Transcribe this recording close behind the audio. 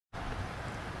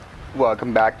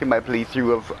Welcome back to my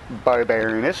playthrough of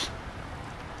Barbaroness,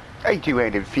 a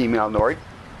two-handed female Nord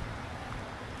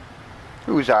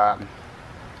who's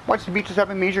wants to beat us up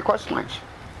in major quest lines.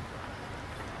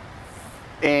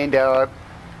 And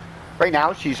right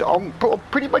now she's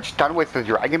pretty much done with the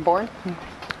Dragonborn.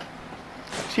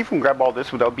 See if we can grab all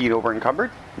this without being over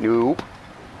encumbered. Nope.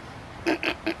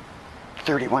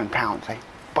 31 pounds, eh?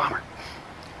 Bummer.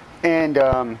 And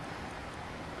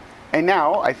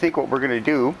now I think what we're gonna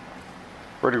do,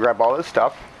 we're gonna grab all this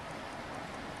stuff.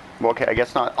 Well, okay, I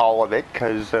guess not all of it,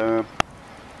 because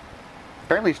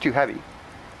apparently it's too heavy.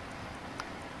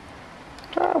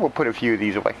 We'll put a few of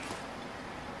these away.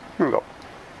 Here we go.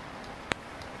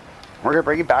 We're gonna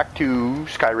bring it back to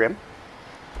Skyrim.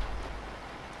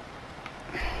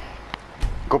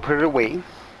 Go put it away.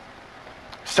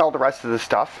 Sell the rest of the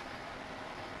stuff,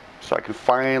 so I can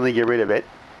finally get rid of it.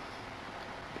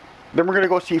 Then we're gonna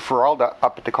go see Feralda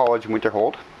up at the college in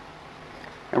Winterhold.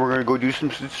 And we're going to go do some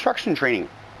construction training,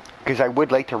 because I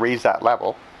would like to raise that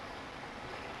level.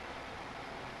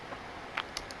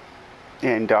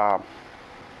 And I'm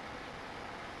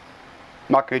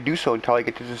not going to do so until I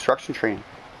get to construction training.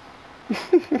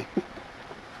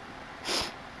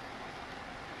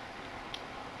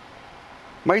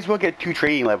 Might as well get 2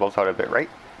 training levels out of it, right?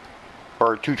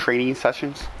 Or 2 training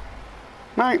sessions.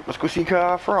 Alright, let's go see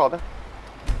Feralda.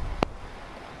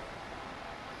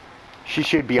 She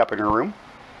should be up in her room,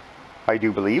 I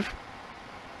do believe.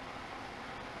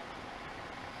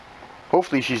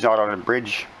 Hopefully she's not on a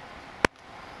bridge.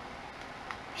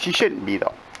 She shouldn't be,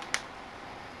 though.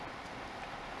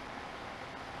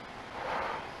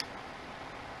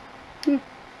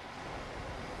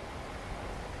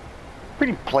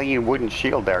 Pretty plain wooden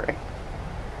shield there, eh?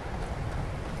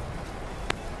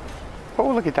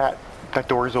 Oh, look at that. That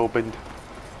door's opened.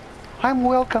 I'm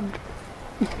welcomed.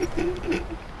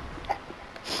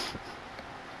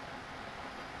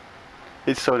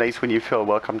 It's so nice when you feel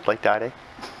welcomed like that, eh?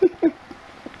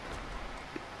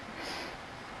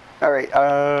 Alright,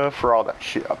 for all that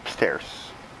shit upstairs.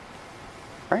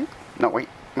 Right? No, wait.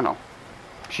 No.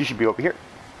 She should be over here.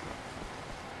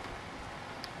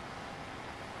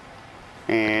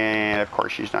 And, of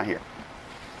course, she's not here.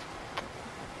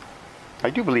 I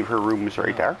do believe her room is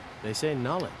right there. They say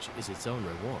knowledge is its own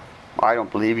reward. I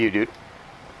don't believe you, dude.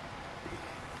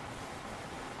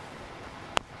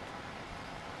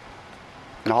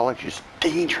 Knowledge is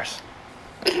dangerous.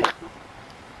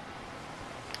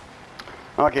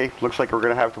 Okay, looks like we're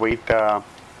gonna have to wait for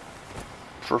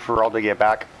Feralda to get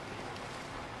back.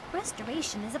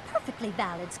 Restoration is a perfectly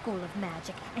valid school of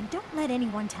magic, and don't let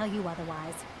anyone tell you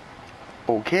otherwise.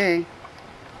 Okay.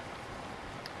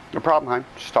 No problem, hon.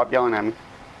 Just stop yelling at me.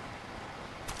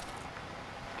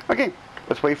 Okay,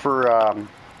 let's wait for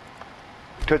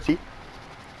Tootsie.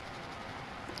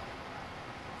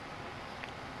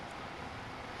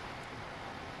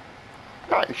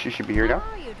 Alright, she should be here now.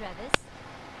 How are you, Travis?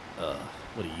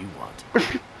 What do you want?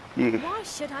 Why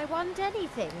should I want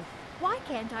anything? Why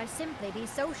can't I simply be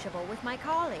sociable with my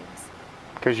colleagues?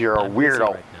 Because you're a I'm busy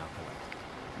weirdo. right now,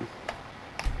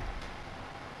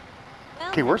 Well,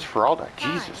 Okay, where's Feralda?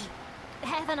 fine. Jesus.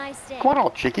 Have a nice day. Come on,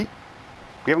 old chickie.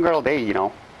 We haven't got all day, you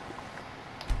know.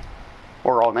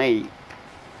 Or all night.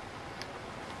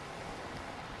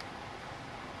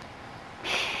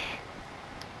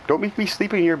 Don't make me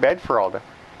sleep in your bed, Feralda.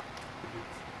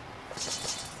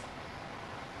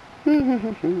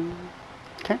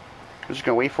 Okay. I'm just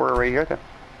gonna wait for her right here then.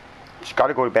 She's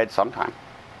gotta go to bed sometime.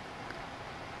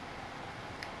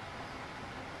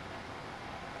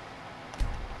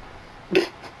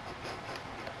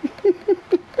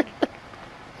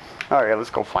 Alright, let's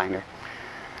go find her.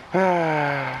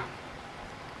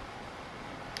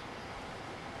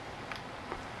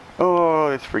 Oh,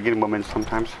 this friggin' woman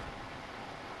sometimes.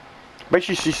 Bet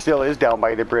you she still is down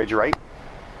by the bridge, right?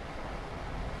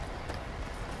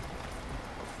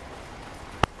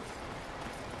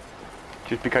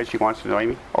 Just because she wants to annoy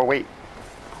me? Oh, wait.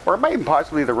 Or it might be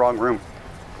possibly the wrong room.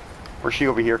 Or is she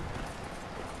over here?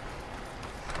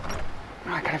 Oh,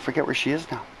 I gotta forget where she is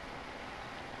now.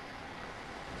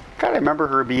 Gotta remember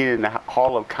her being in the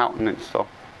Hall of Countenance, though.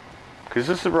 Because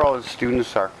this is where all the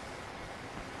students are.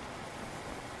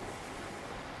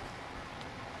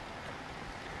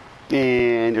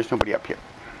 And there's nobody up here.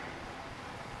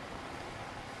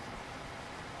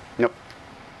 Nope.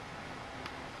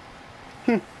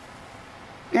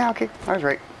 Yeah, okay. I was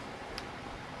right.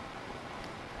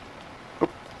 Oh,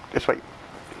 this way.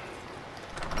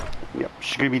 Yep,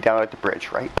 she's gonna be down at the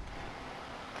bridge, right?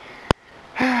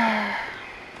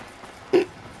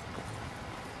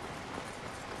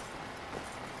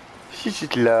 She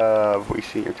just love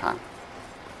wasting your time.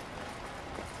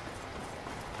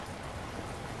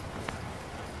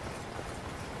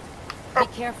 Be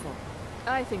careful.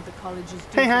 I think the college is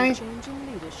due Hey, for honey. a change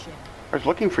in leadership. I was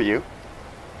looking for you.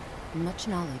 Much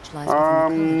knowledge lies within the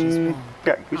college as well.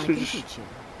 Yeah, I you can should just... teach you,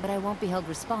 but I won't be held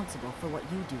responsible for what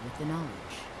you do with the knowledge.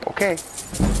 Okay.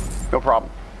 No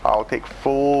problem. I'll take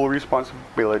full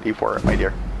responsibility for it, my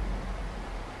dear.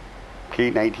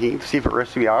 Okay, 19. See if it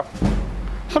rips me off.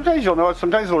 Sometimes you'll notice,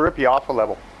 sometimes it'll rip you off a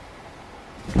level.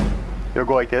 It'll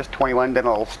go like this, 21, then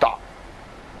it'll stop.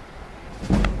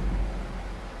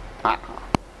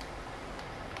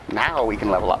 Now we can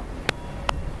level up.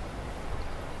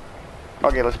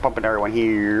 Okay, let's pump another one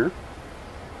here.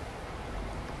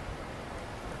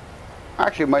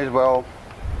 Actually, might as well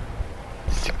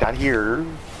stick that here.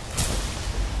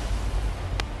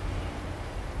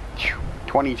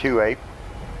 22, eh?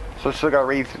 So still got to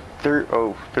raise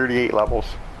 38 levels.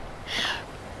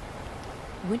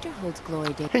 Winter holds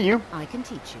glory days. Hey, you. I can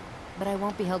teach you, but I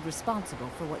won't be held responsible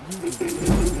for what you do with the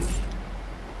knowledge.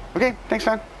 Okay, thanks,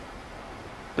 man.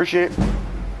 Appreciate it.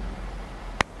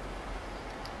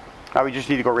 Now we just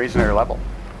need to go raise another level.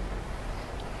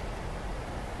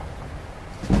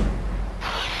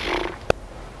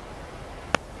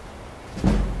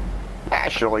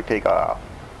 That should only take a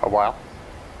while.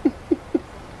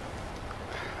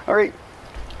 Alright,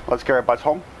 let's get our butts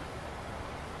home.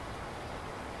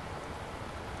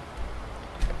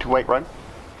 To White Run.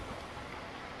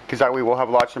 Because that way we'll have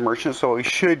lots of merchants, so we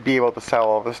should be able to sell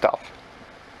all the stuff.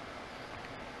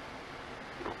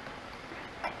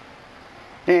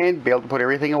 And be able to put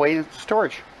everything away in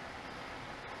storage.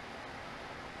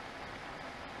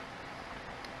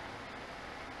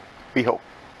 We hope.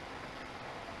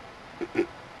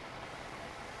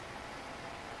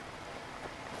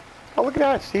 Oh, look at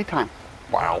that, it's daytime.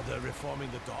 Wow. They're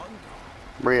reforming the Dawn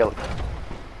Guard. Really?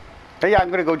 But yeah, I'm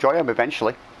gonna go join them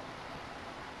eventually.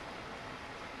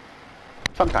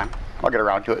 Sometime. I'll get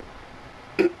around to it.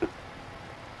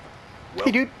 Well,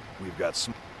 Hey, dude. we've got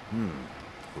some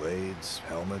blades,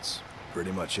 helmets,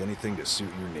 pretty much anything to suit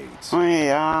your needs. Hey,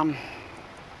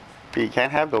 you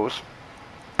can't have those.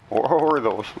 Or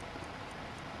those.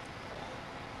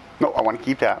 No, I want to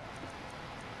keep that.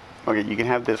 Okay, you can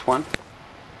have this one.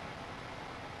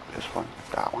 This one.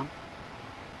 That one.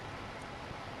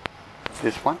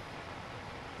 This one.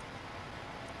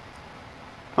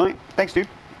 Alright, thanks, dude.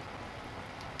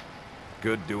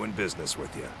 Good doing business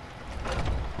with you.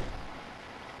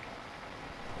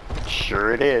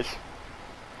 Sure it is.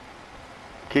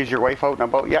 Okay, is your wife out and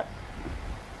about yet?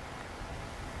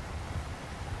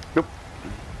 Nope.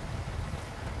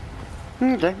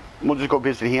 Okay, we'll just go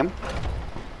visit him.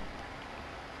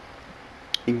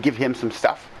 And give him some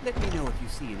stuff. Let me know if you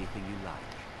see anything you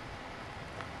like.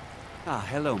 Ah,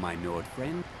 hello, my Nord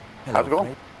friend. Hello, How's it going?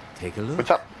 Fred. Take a look.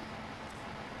 What's up?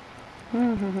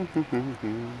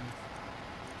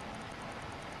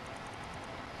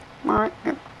 Alright,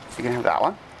 yep. You can have that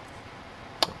one.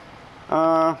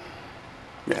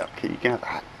 Yeah, okay, you can have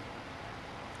that.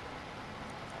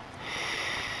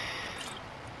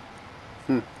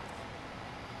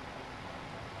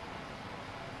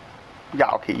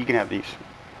 Yeah, okay, you can have these.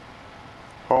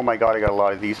 Oh my god, I got a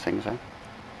lot of these things, eh?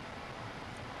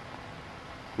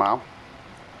 Wow.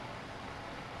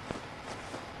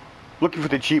 Looking for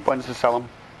the cheap ones to sell them.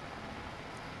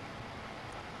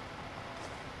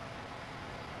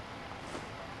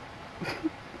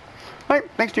 Alright,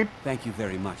 thanks, dude. Thank you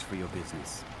very much for your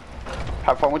business.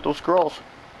 Have fun with those scrolls.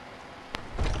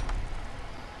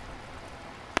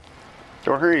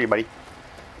 Don't hurt anybody.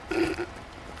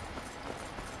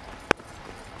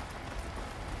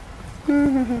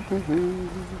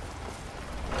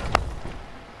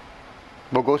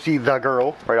 We'll go see the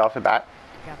girl right off the bat.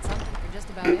 Got something for just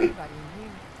about everybody in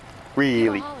here.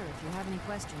 Really. Give a holler if you have any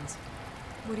questions.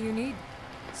 What do you need?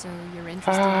 So you're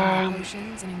interested in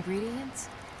potions and ingredients?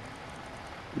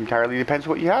 Entirely depends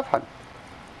what you have, hon.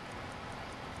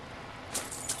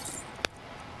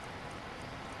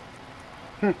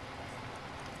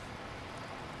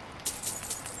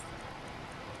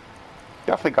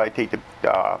 Definitely gotta take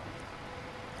the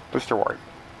booster ward.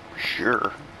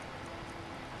 Sure.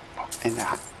 And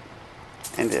that.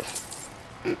 And this.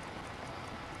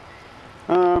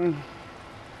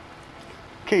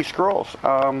 Okay, scrolls.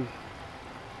 I'd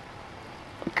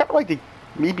kind of like to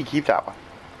maybe keep that one.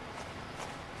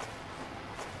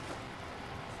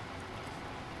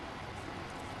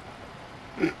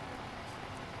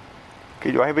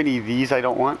 Okay, do I have any of these I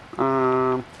don't want?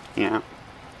 Yeah.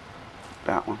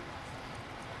 That one.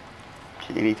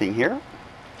 Okay, anything here?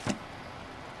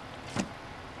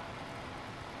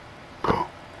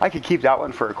 I could keep that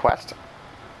one for a quest.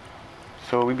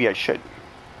 So maybe I should.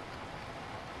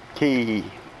 Okay.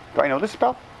 Do I know this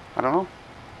spell? I don't know.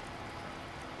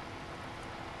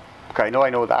 Okay, I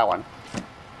know that one.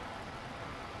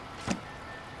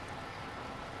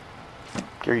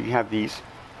 Here, you can have these.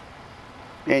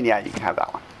 And yeah, you can have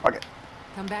that one. Okay.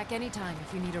 Come back anytime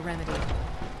if you need a remedy.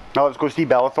 Now let's go see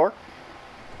Bellathor.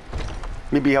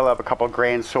 Maybe he'll have a couple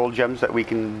grand soul gems that we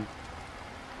can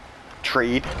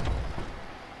trade.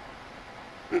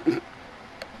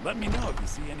 Let me know if you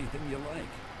see anything you like.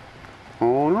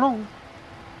 Oh no.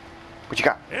 What you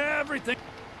got? Everything.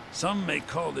 Some may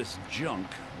call this junk.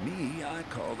 Me, I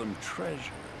call them treasures.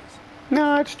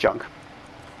 No, it's junk.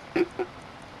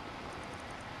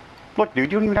 Look,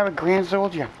 dude, you don't even have a grand soul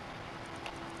gem.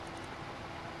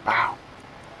 Wow.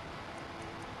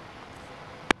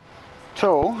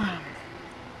 So,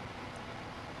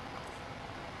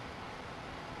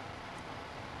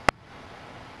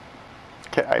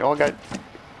 okay, I all got.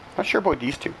 Not sure about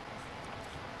these two.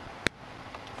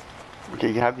 Okay,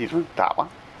 you have these ones. That one.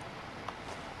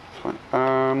 This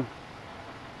one.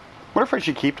 What if I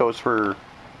should keep those for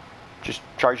just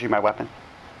charging my weapon?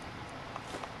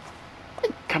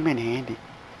 Might come in handy.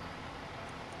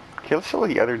 Okay, let's sell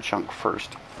the other junk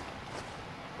first.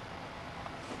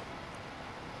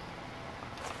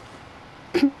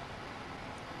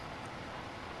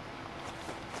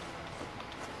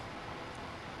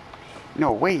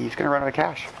 No way, he's gonna run out of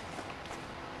cash.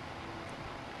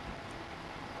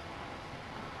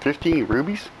 15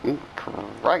 rubies?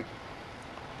 Right.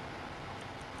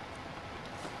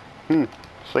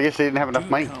 So I guess they didn't have enough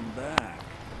money. Come back.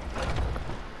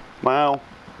 Wow.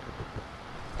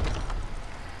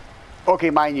 Okay,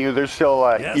 mind you, there's still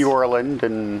Yes. Eorland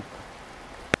and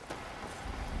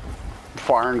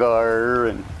Farngar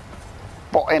and,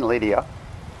 well, and Lydia.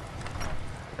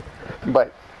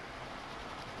 But,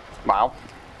 wow.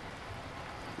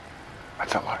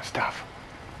 That's a lot of stuff.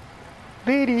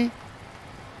 Lady.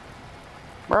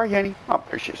 Where are you, honey? Oh,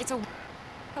 there she is. It's a...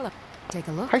 Hello. Take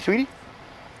a look. Hi, sweetie.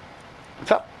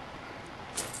 What's up?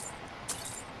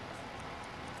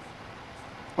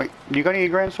 Wait, you got any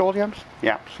grand soul gems?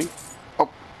 Yeah, see? Oh,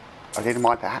 I didn't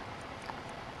want that.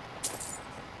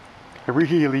 I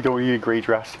really don't need a gray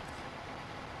dress.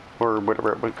 Or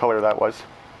whatever, what color that was.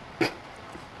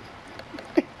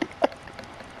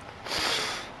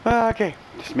 Okay,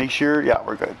 just make sure, yeah,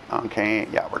 we're good. Okay,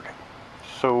 yeah, we're good.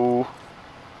 So,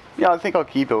 yeah, I think I'll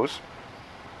keep those.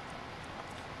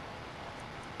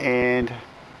 And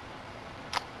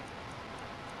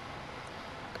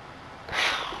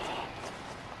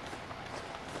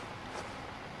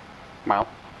wow.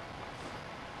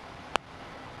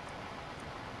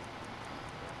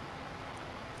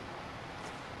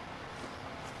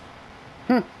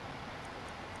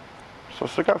 So I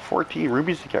still got 14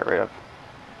 rubies to get rid of.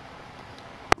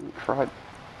 Crud.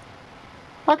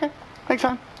 Okay, thanks,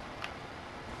 hon.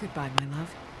 Goodbye, my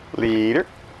love. Leader.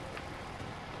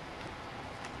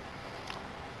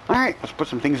 Alright, let's put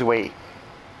some things away.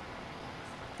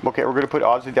 Okay, we're going to put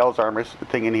Ozzydel's armor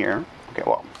thing in here. Okay,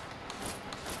 well,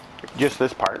 just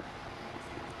this part.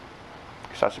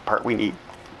 Because that's the part we need.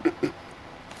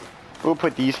 We'll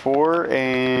put these four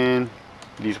and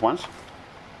these ones.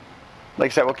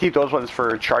 Like I said, we'll keep those ones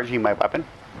for charging my weapon.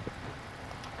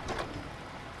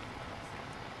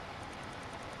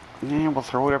 And we'll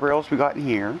throw whatever else we got in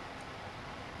here.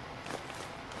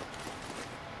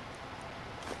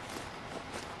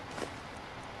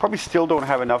 Probably still don't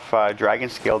have enough Dragon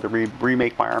Scale to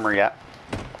remake my armor yet.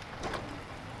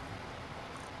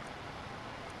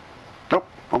 Nope,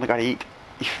 only got 8.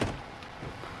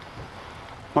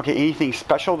 Okay, anything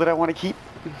special that I want to keep?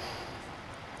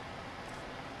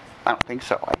 I don't think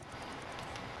so.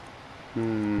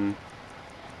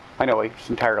 I know, it's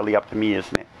entirely up to me,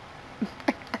 isn't it?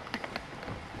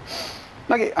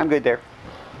 Okay, I'm good there.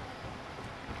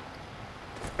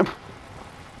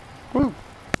 Woo.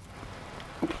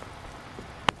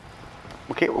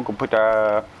 Okay, we'll go put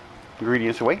the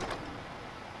ingredients away.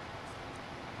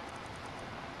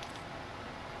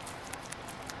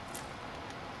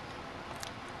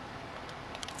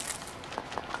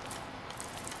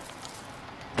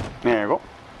 There we go.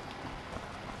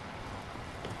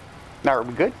 Now are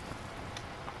we good?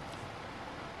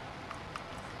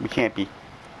 We can't be.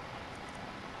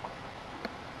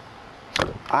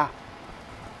 Ah.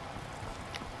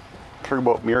 Forgot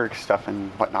about Mirror stuff and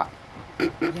whatnot.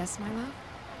 Yes, my love?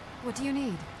 What do you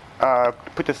need?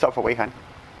 Put this stuff away, hon.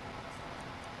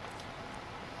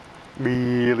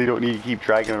 Really don't need to keep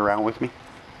dragging it around with me.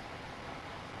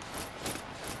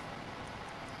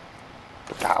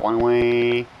 Put that one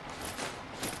away.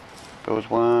 Those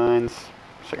ones.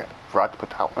 So I forgot to put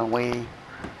that one away.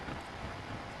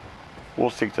 We'll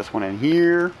stick this one in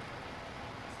here.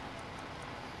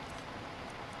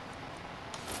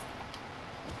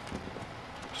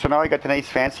 now I got the nice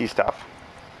fancy stuff.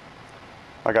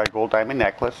 I got a gold diamond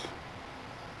necklace.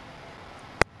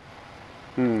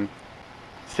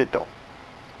 Sit though.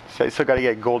 So I still got to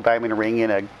get a gold diamond ring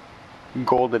and a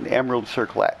gold and emerald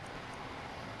circlet.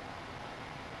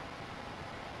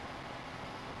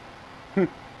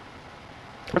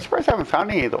 I'm surprised I haven't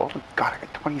found any of those. God, I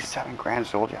got 27 grand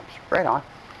soul gems. Right on.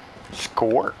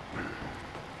 Score.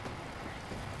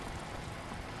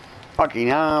 Okay,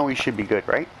 now we should be good,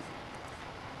 right?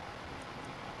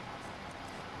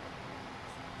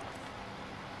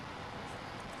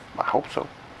 I hope so.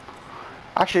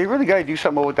 Actually, I really gotta do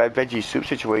something with that veggie soup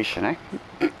situation, eh?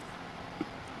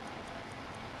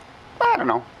 I don't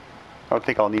know. I don't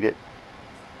think I'll need it.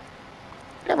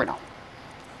 Never know.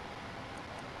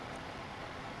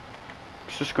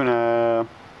 Just gonna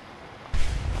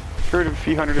get rid of a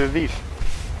few hundred of these.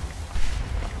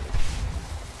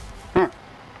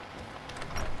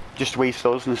 Just waste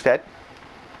those instead.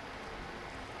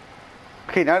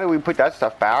 Okay, now that we put that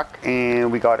stuff back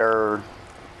and we got our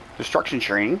destruction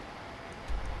training.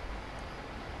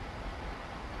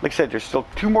 Like I said, there's still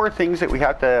 2 more things that we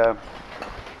have to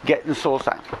get in Soul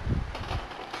Sign.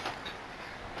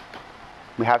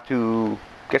 We have to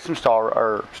get some stall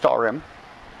rim.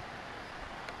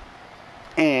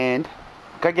 And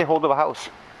gotta get hold of a house.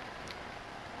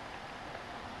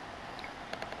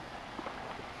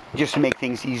 Just to make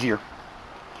things easier.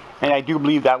 And I do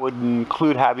believe that would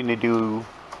include having to do,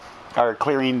 or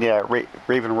clearing the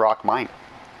Ravin Rock Mine.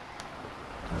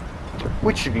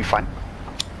 Which should be fun.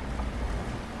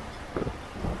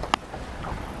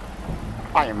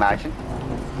 I imagine.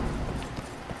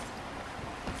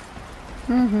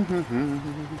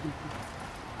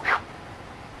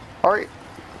 Alright.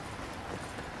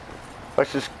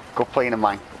 Let's just go play in a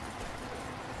mine.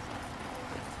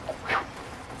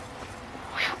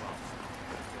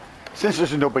 Since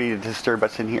there's nobody to disturb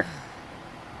us in here.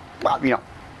 Well, you know.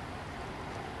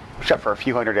 Except for a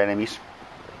few hundred enemies.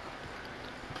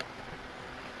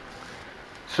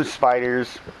 Some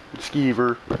spiders,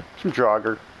 skeever, some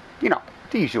jogger. You know,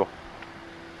 the usual.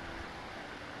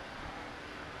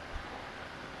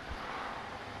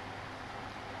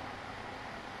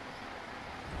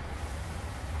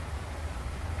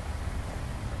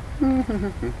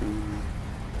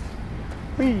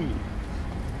 Whee!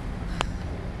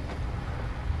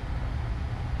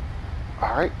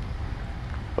 Alright.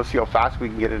 Let's see how fast we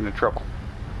can get into trouble.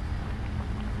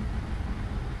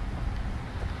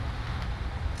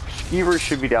 Skeever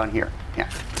should be down here. Yeah.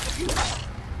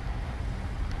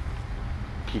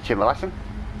 Teach him a lesson.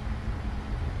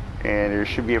 And there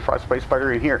should be a frostbite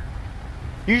spider in here.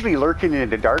 Usually lurking in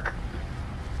the dark.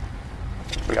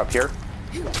 Way up here.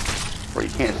 Where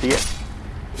you can't see it.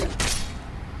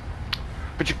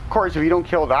 But of course, if you don't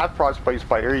kill that frostbite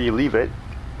spider, you leave it,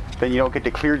 then you don't get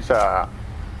the cleared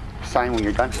sign when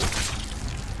you're done.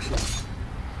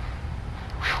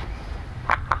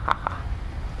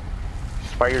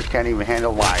 Spiders can't even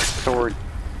handle my sword.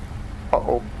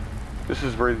 Uh-oh. This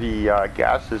is where the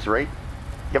gas is, right?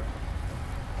 Yep.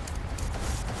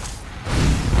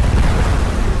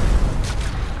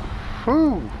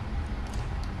 Whew.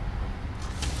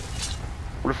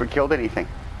 What if we killed anything?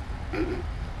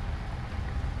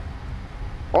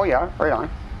 Oh yeah, right on.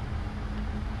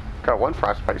 Got 1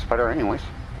 frostbite spider anyways.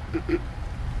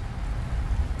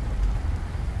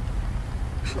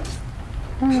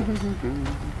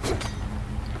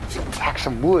 Hack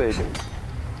some wood.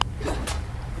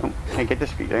 Oh, can't get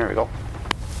this feet. There we go.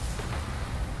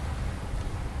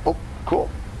 Oh, cool.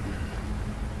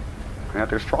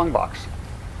 Another strong box.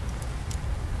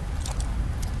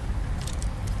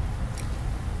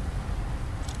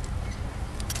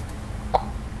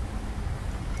 Oh.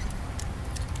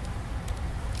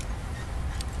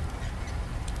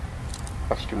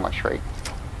 That's too much, right?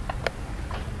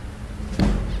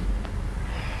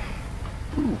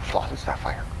 Ooh, flawless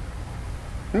sapphire.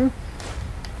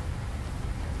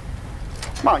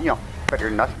 Well, you know, better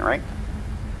than nothing, right?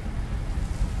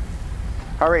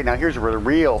 Alright, now here's where the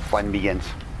real fun begins.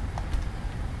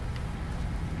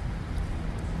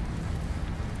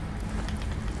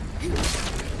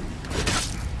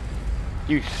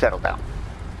 You settle down.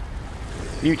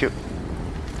 You too.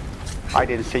 I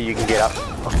didn't say you can get up.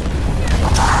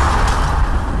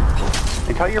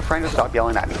 And tell your friend to stop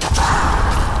yelling at me.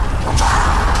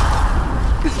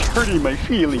 It's hurting my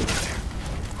feelings.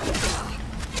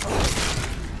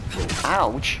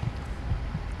 Ouch.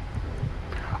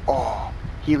 Oh,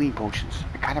 healing potions.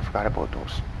 I kind of forgot about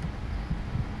those.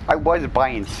 I was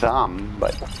buying some,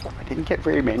 but I didn't get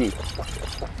very many.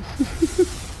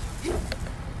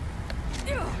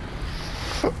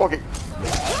 Okay.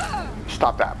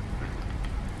 Stop that.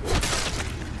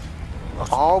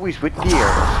 Always with the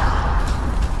arrows.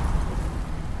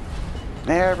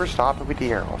 Never stopping with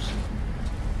the arrows.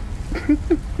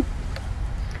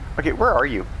 Okay, where are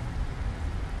you?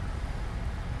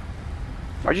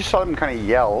 I just saw them kind of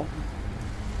yell.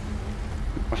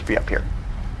 Must be up here.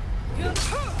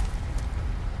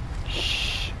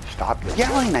 Shh, stop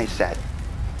yelling, I said.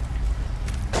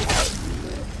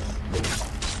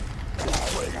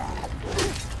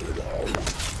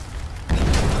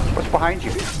 What's behind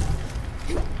you?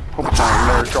 Hope it's not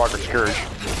another Draugr Scourge.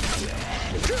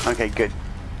 Okay, good.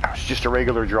 That was just a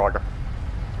regular Draugr.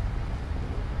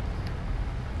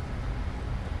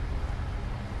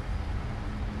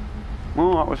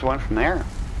 Oh, that was one from there.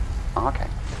 Okay.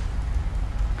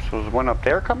 So there's one up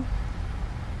there coming?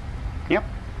 Yep.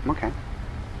 Okay.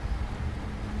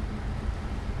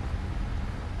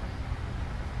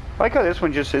 I like how this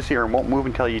one just sits here and won't move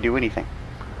until you do anything.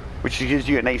 Which gives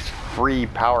you a nice free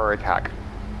power attack.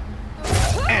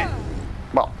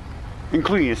 Well,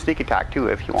 including a sneak attack too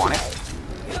if you want it.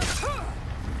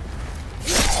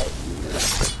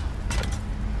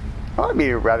 Well, that made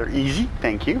it rather easy.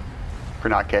 Thank you for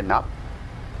not getting up.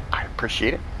 I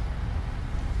appreciate it.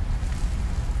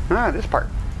 Ah, this part.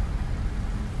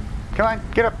 Come on,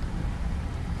 get up.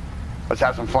 Let's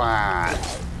have some fun.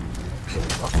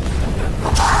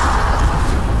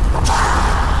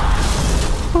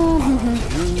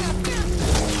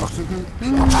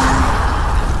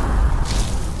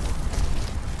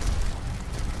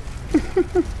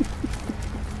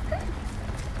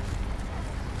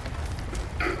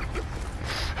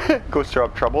 Go stir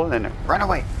up trouble and then run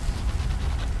away.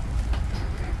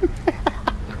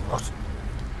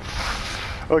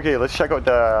 Okay, let's check out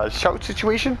the shout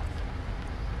situation.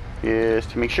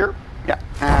 Just to make sure. Yeah.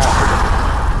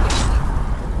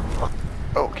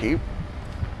 Okay.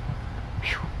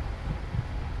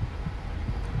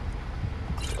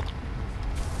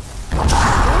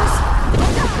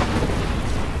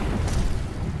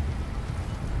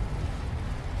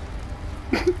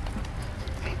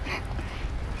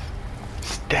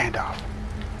 Standoff.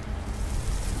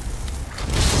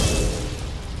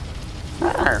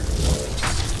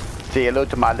 Say hello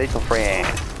to my little friend.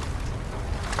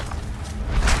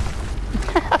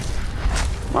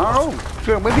 I don't know. It's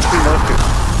going to win between those two.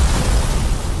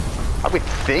 I would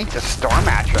think the Storm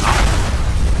Astronaut.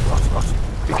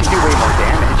 You can do way more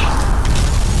damage.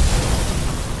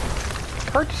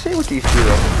 Hard to say with these two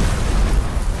though.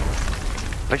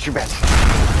 Place your bets.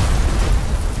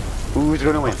 Who's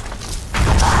going to win?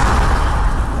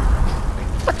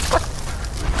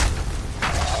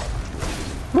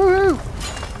 Woohoo!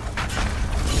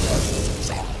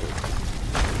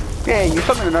 Yeah, you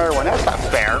summoned another one. That's not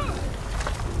fair.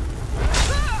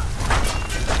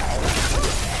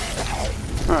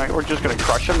 Alright, we're just gonna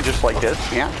crush him just like this.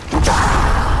 Yeah? Okay.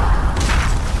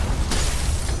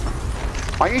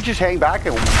 Why don't you just hang back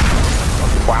and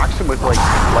wax him with like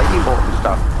lightning bolt and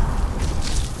stuff?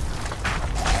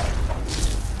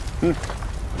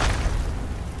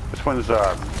 This one's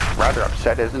rather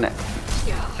upset, isn't it?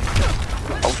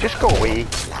 Oh, just go away.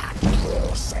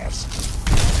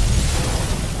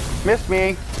 Missed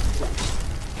me.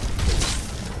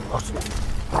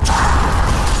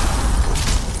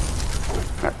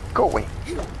 Go away.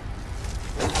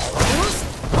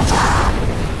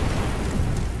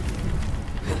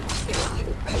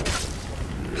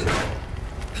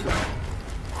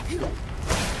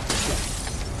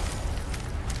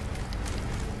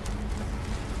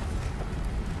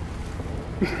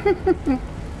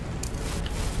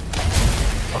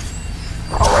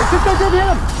 Oh, I think I did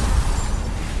him.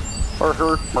 Or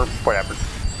her, or whatever.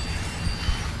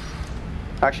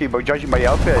 Actually, by judging by the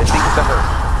outfit, I think it's a her.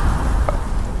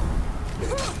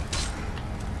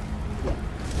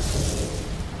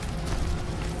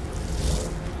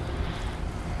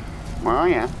 Well,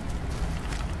 yeah.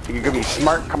 Think you're gonna be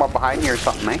smart, come up behind me or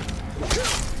something, eh?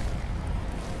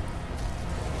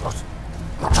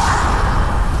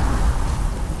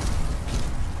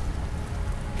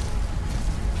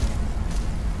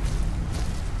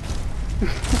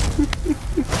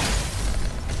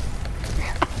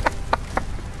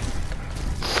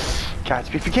 Catch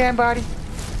me if you can, buddy.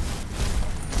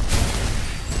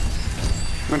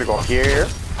 I'm gonna go up here.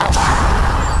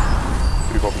 I'm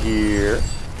gonna go up here.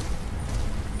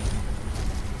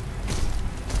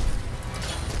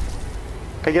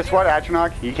 Hey, guess what,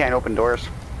 Atronach? You can't open doors.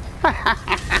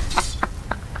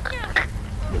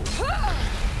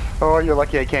 Oh, you're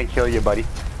lucky I can't kill you, buddy.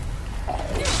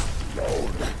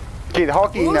 Okay, the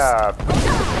hulking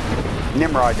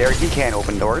Nimrod there, he can't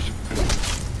open doors.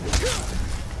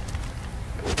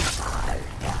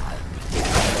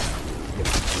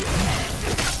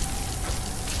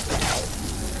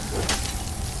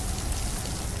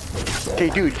 Okay,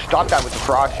 dude, stop that with the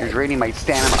frost. You're draining my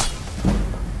stamina.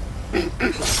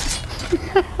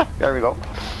 There we go.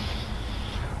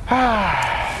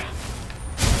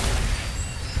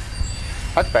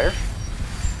 That's better.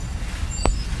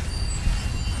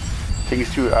 Things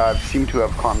seem to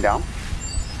have calmed down.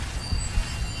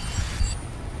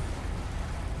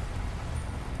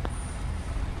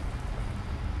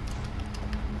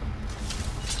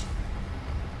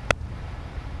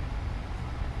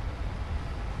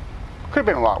 Could have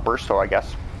been a lot worse, though, I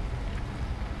guess.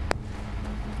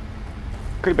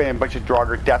 Could have been a bunch of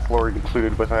Draugr Death Lord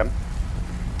included with him.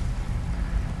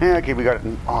 Yeah, okay, we got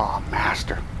it. Oh,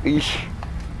 Master. Eesh.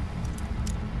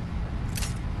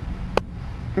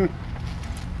 I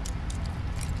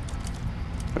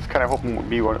was kind of hoping it would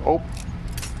be one. Oh,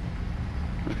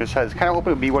 I was gonna say, I was kind of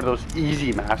hoping it would be one of those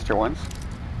easy Master ones.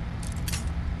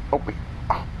 Oh, wait.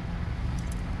 Oh.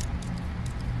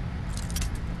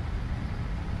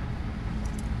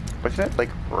 Wasn't it like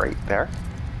right there?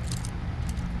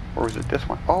 Or was it this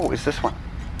one? Oh, it's this one.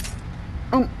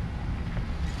 Oh.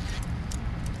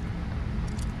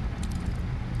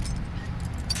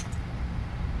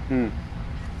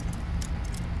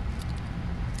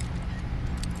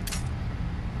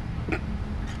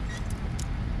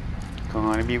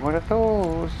 Gonna be one of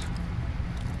those.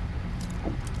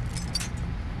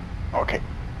 Okay.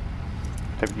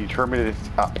 Have you determined it's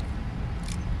up?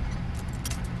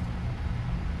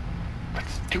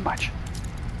 That's too much.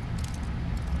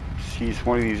 See, it's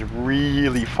one of these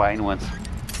really fine ones.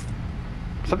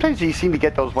 Sometimes you seem to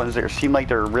get those ones that seem like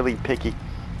they're really picky.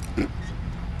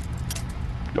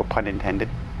 No pun intended.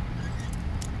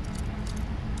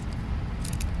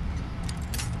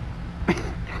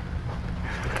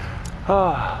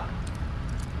 Ah.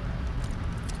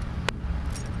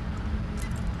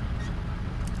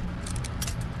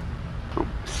 Oh,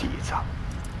 see, it's up.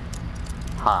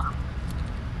 Huh.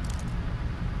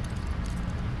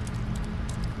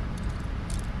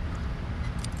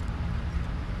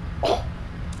 Oh.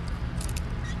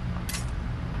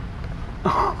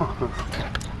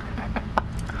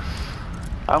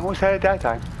 I almost had it that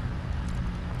time.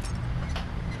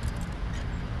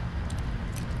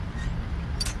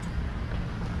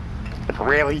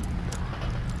 Really?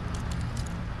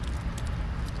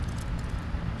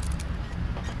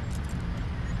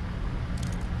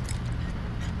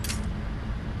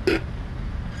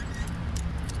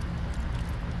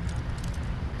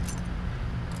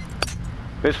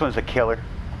 This one's a killer.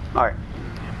 Alright.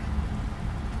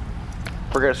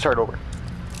 We're gonna start over.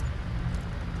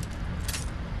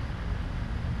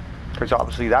 Because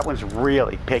obviously that one's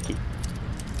really picky.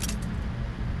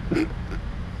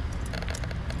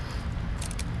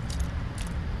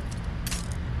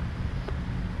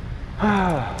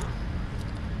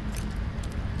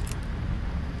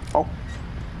 Oh,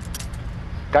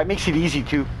 that makes it easy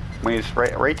too when it's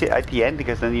right at the end,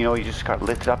 because then you know you just got to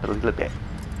lift it up a little bit.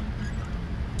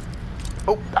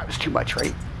 Oh, that was too much,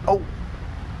 right? Oh,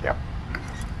 yeah.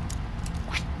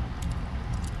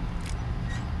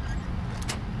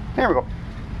 There we go.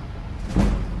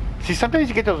 See, sometimes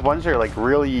you get those ones that are like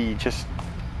really just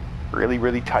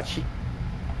really touchy.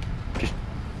 Just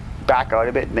back out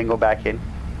of it and then go back in.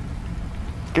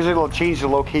 Because it'll change the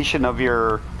location of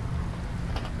your,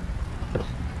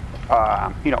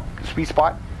 you know, sweet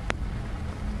spot.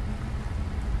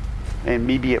 And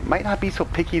maybe it might not be so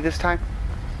picky this time.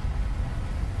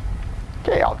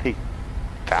 Okay, I'll take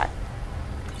that.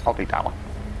 I'll take that one.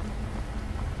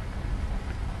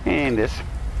 And this.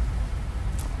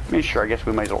 I mean, sure, I guess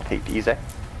we might as well take these, eh?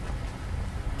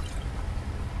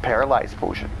 Paralyzed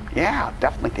potion. Yeah, I'll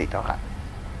definitely take that.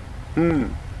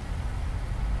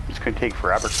 It's gonna take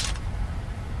forever.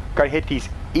 Gotta hit these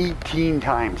 18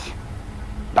 times.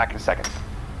 Back in a second.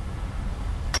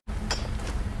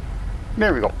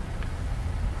 There we go.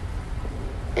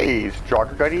 Hey, has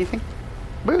Draugr got anything?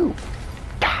 Boo!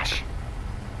 Gosh.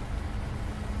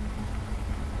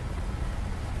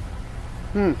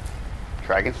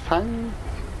 Dragon's tongue?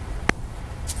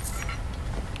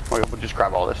 We'll just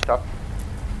grab all this stuff.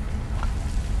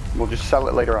 We'll just sell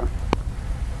it later on.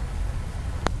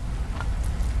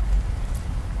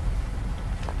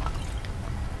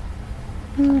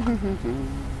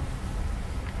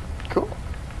 Cool.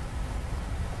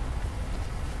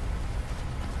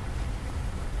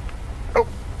 Oh!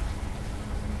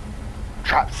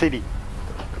 Trap City.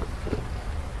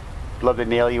 Love to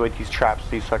nail you with these traps,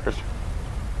 these suckers.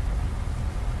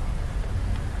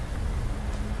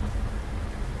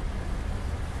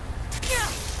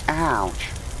 Ouch.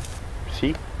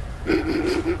 See?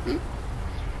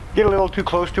 Get a little too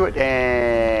close to it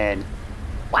and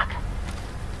whack.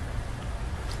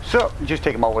 So, just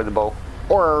take him out with a bow.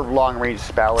 Or long range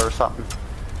spell or something.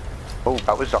 Oh,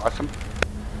 that was awesome.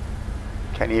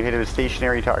 Can't even hit a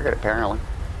stationary target, apparently.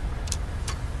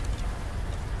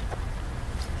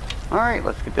 Alright,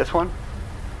 let's get this one.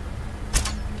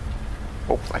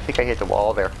 Oh, I think I hit the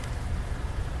wall there.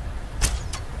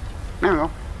 I don't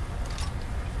know.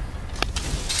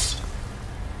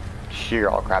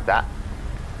 Sure, I'll grab that.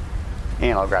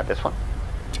 And I'll grab this one.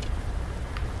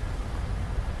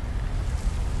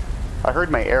 I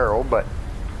heard my arrow, but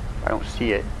I don't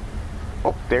see it.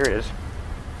 Oh, there it is.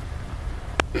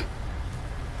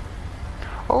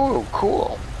 Oh,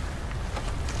 cool.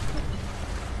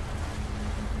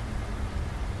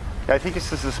 I think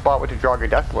this is the spot with the Draugr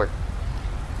Deathlord.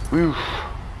 Oof.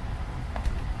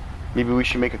 Maybe we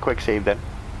should make a quick save then.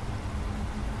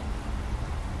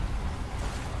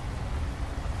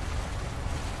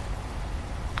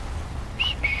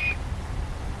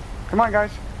 Come on,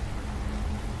 guys.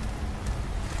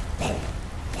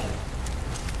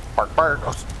 Bark, bark.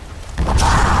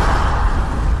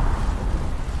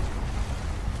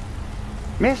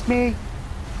 Missed me.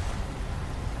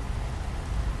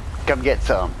 Come get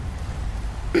some.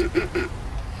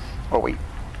 Oh, wait.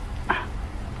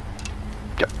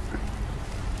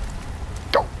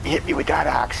 Don't hit me with that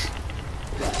axe.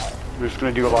 I'm just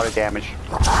going to do a lot of damage.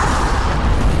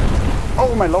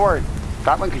 Oh, my lord.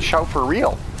 That one can shout for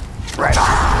real. Right on.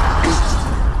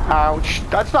 Ouch.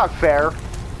 That's not fair.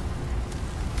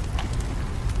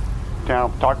 Now,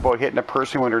 talk about hitting a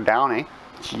person when they're down, eh?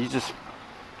 Jesus.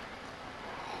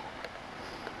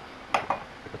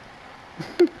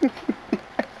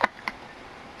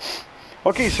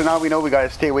 Okay, so now we know we gotta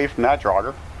stay away from that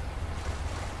Draugr.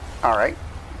 Alright.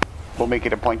 We'll make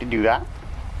it a point to do that.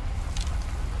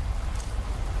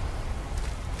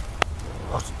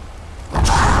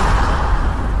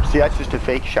 See, that's just a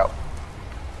fake shout.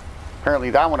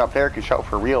 Apparently that one up there can shout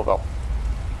for real, though.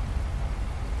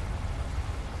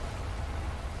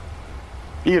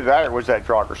 Either that or was that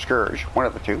Draugr Scourge. One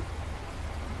of the two.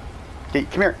 Okay,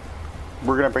 come here.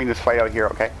 We're gonna bring this fight out here,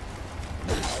 okay?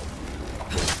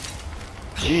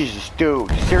 Jesus,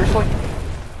 dude. Seriously?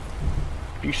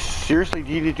 You seriously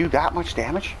need to do that much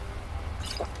damage?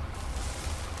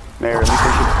 There, at least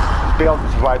I should be able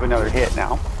to survive another hit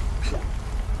now.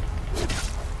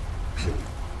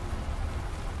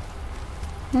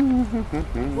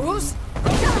 Bruce?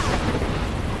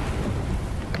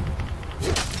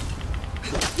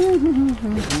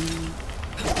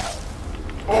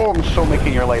 Oh, I'm so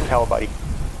making your life hell, buddy.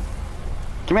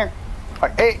 Come here.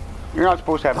 Hey, you're not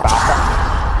supposed to have backup.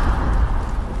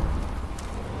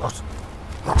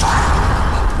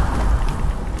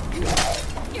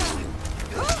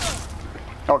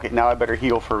 Okay, now I better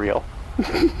heal for real.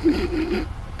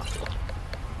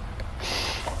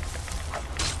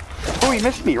 Oh, he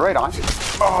missed me, right on.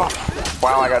 Oh,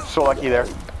 wow, I got so lucky there.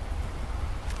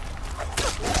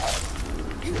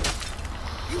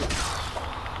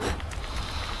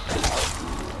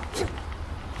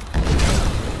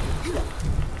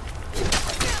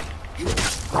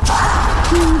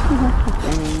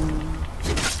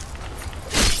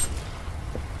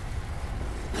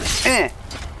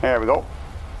 There we go.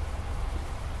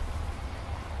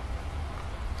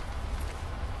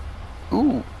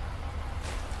 Ooh.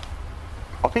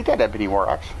 I'll take that ebony war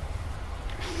axe.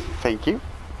 Thank you.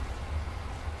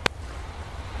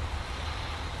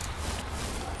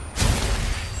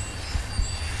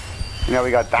 Now we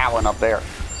got that one up there.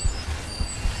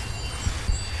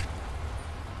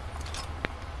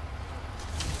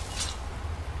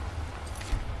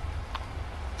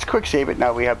 Let's quick save it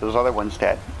now we have those other ones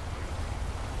dead.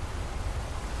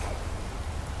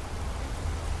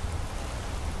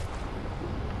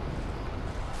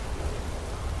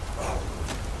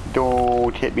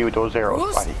 Don't hit me with those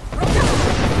arrows, buddy.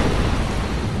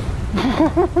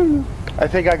 I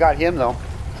think I got him, though.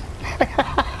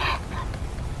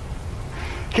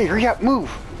 Okay, hurry up, move.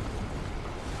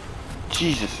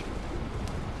 Jesus.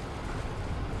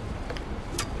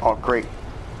 Oh, great.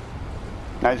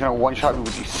 Now he's gonna one-shot me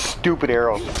with these stupid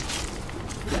arrows.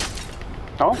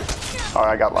 Oh? Oh,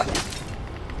 I got lucky.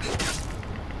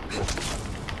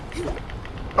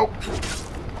 Oh.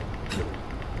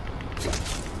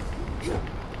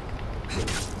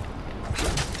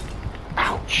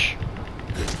 Ouch.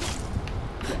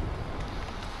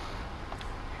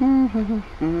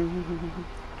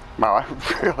 Wow, I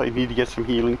really need to get some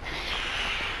healing.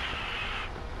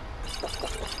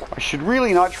 I should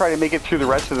really not try to make it through the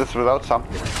rest of this without some.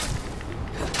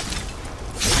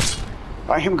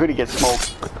 I am going to get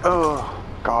smoked. Oh,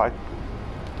 God.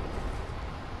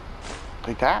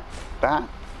 Like that, and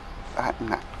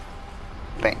that.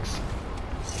 Thanks.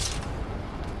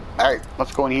 Alright,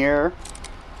 let's go in here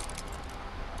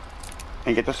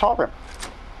and get the salt rim.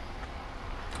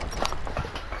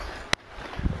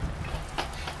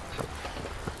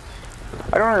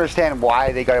 I don't understand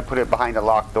why they gotta put it behind a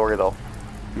locked door though.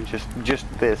 Just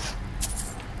this.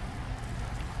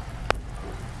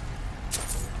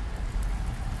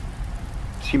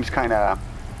 Seems kinda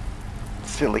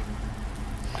silly.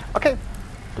 Okay.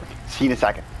 See you in a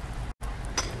second.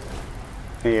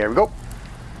 Here we go.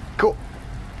 Cool.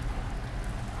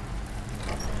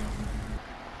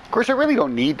 Of course, I really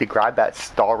don't need to grab that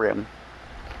stall rim,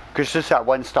 because just that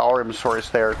one stall rim source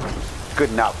there is good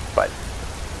enough, but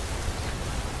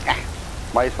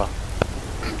might as well.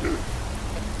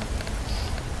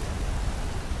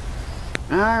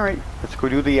 Alright, let's go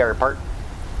do the air part.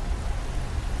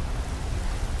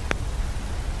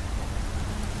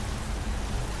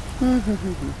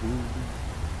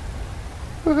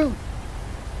 Woohoo!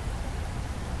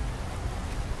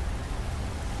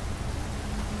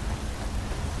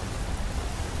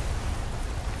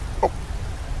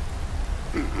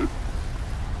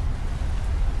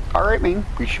 Alright, man,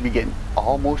 we should be getting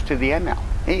almost to the end now.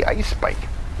 Hey, ice spike.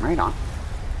 Right on.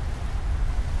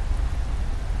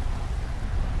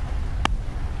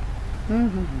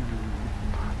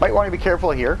 Might want to be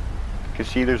careful here. You can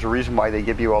see there's a reason why they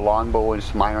give you a longbow and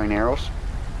some iron arrows.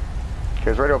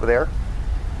 Because right over there,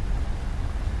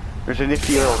 there's a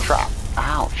nifty little trap.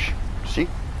 Ouch. See?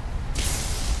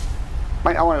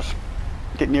 Might not want to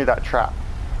get near that trap.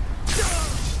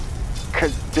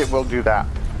 Because it will do that.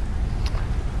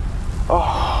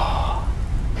 Oh.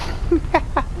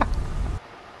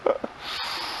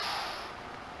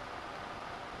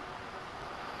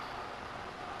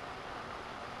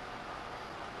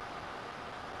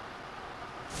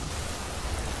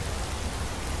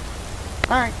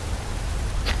 Alright.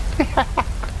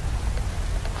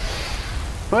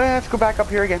 Well, let's go back up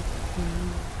here again.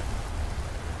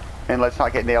 And let's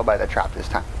not get nailed by the trap this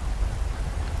time.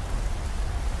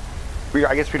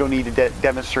 I guess we don't need to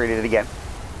demonstrate it again.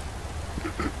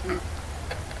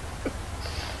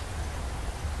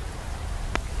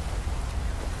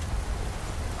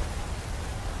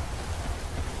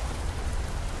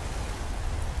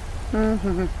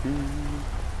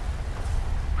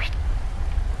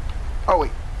 Oh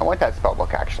wait, I want that spell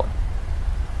book actually.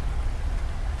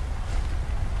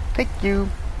 Thank you.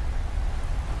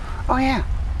 Oh yeah.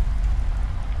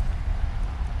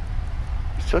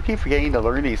 Still keep forgetting to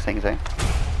learn these things, eh?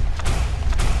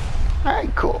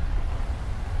 Alright, cool.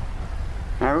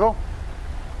 There we go.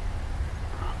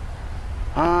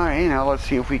 Alright, now let's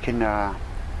see if we can oh,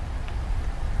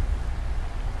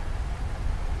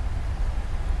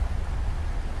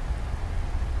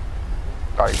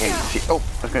 I can't even see. Oh,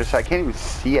 I was gonna say I can't even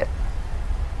see it.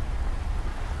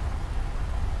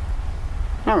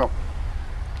 There we go.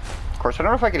 Of course, I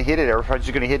don't know if I can hit it or if I'm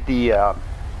just gonna hit the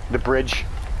bridge.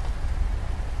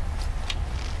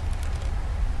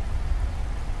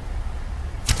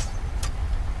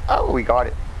 Oh, we got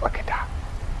it. Look at that.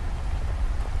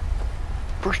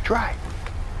 First try.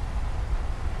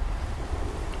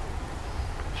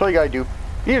 So you gotta do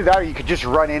either that or you could just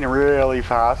run in really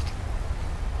fast.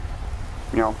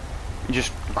 You know, you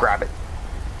just grab it.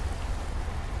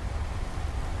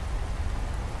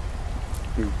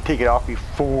 You take it off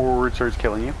before it starts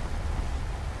killing you.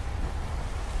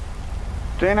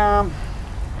 Then,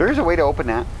 there is a way to open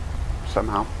that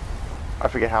somehow. I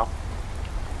forget how.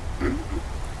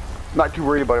 Not too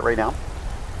worried about it right now.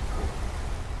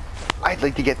 I'd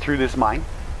like to get through this mine.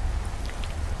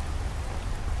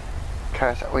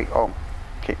 Wait, oh,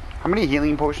 okay. How many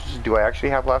healing potions do I actually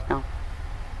have left now?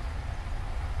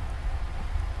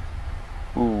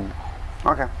 Ooh,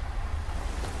 okay.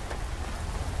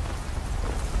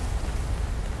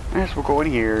 I guess we'll go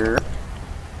in here.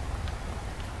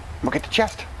 Look at the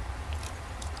chest.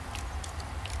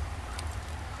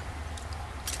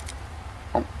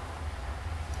 Oh.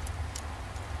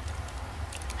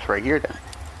 It's right here then.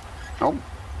 Oh.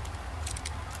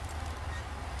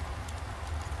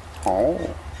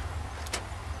 Oh.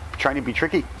 Trying to be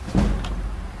tricky.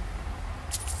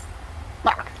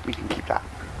 Ah, we can keep that.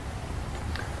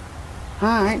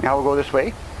 Alright, now we'll go this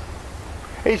way.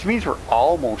 Hey, this means we're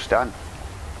almost done.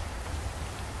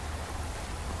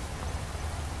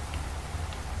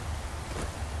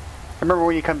 Remember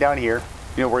when you come down here,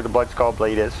 you know where the Blood Skal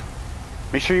blade is.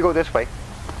 Make sure you go this way.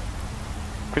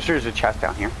 Because there's a chest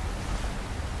down here.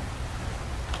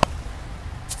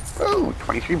 Ooh,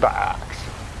 23 bucks.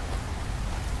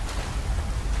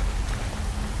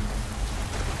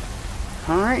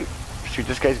 Alright, see what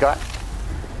this guy's got.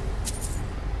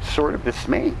 Sword of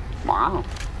Dismay. Wow.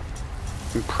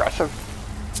 Impressive.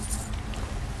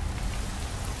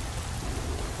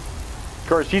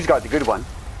 course, he's got the good one.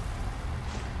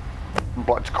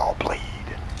 Blood Skal blade.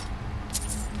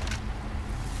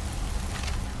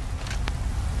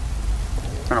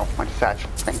 Oh no, my satchel.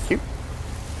 Thank you.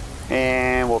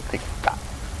 And we'll take that.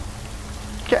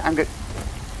 Okay, I'm good.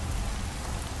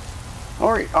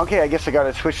 Alright, okay, I guess I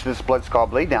gotta switch to this Blood Skal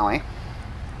blade now, eh?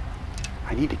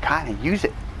 I need to kind of use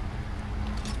it.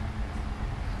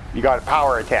 You got a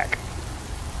power attack.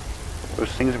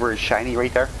 Those things were shiny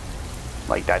right there.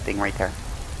 Like that thing right there.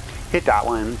 Hit that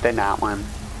one, then that one.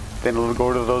 Then it'll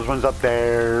go to those ones up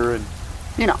there, and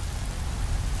you know.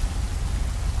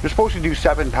 You're supposed to do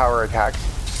 7 power attacks.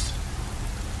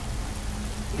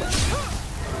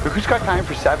 But who's got time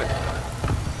for 7?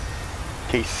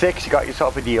 Okay, 6, you got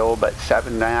yourself a deal, but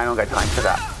 7, nah, I don't got time for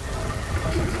that.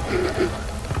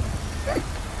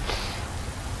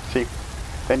 See?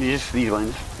 Then you just these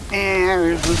ones.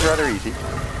 And this one's rather easy.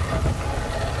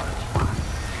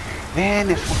 Then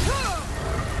this one.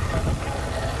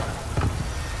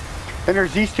 Then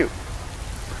there's these two.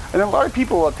 And a lot of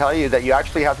people will tell you that you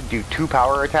actually have to do 2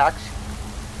 power attacks.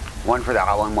 One for that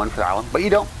one for that one. But you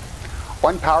don't.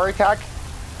 1 power attack,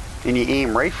 and you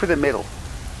aim right for the middle.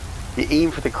 You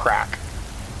aim for the crack.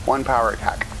 1 power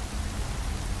attack.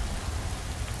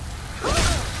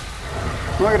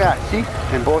 Look at that, see?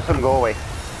 And both of them go away.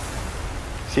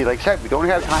 See, like I said, we don't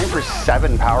have time for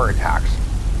 7 power attacks.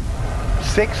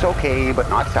 6, okay, but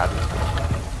not 7.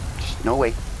 Just no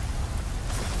way.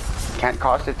 Can't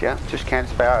cost it, yeah. Just can't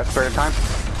spare the time.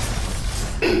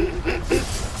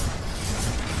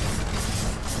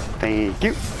 Thank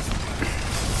you.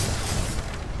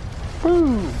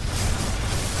 Woo!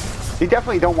 You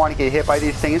definitely don't want to get hit by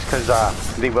these things because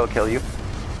they will kill you.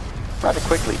 Rather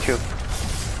quickly, too.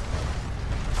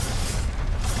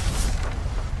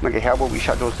 Okay, how about we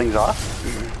shut those things off?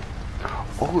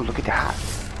 Oh, look at that.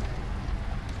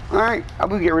 Alright, I'm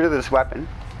going to get rid of this weapon.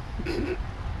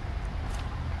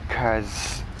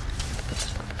 Because,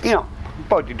 you know, I'm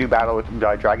about to do battle with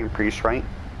the Dragon Priest, right?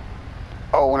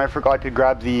 Oh, and I forgot to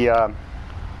grab the,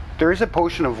 there is a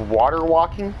potion of water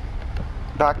walking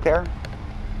back there.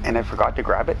 And I forgot to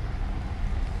grab it.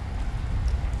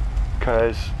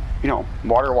 Because, you know,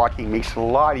 water walking makes it a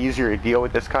lot easier to deal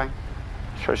with this guy.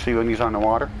 Especially when he's on the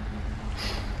water.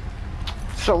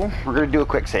 So, we're going to do a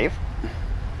quick save.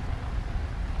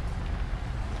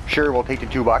 Sure, we'll take the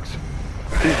 $2.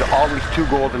 There's always 2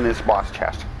 gold in this boss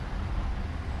chest.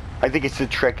 I think it's a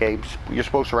trick, eh? You're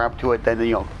supposed to ramp to it, then,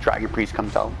 you know, Dragon Priest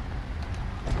comes out.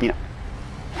 You know.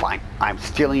 Fine. I'm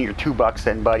stealing your $2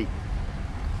 then, buddy.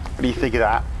 What do you think of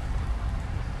that?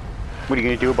 What are you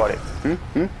going to do about it? Come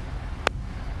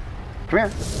here.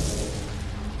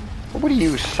 What are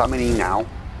you summoning now?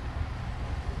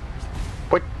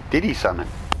 What did he summon?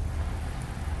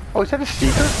 Oh, is that a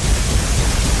Seeker?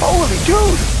 Holy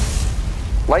dude!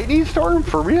 Lightning Storm?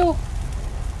 For real?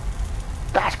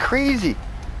 That's crazy!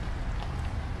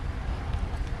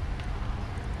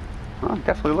 Well, it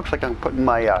definitely looks like I'm putting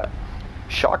my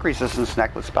shock resistance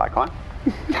necklace back on.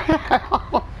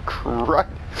 Crud.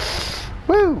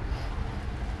 Woo!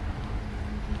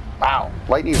 Wow,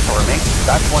 Lightning Storm, eh?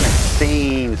 That's one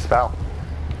insane spell.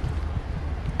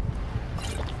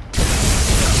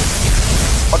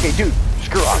 Okay, dude,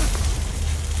 screw off.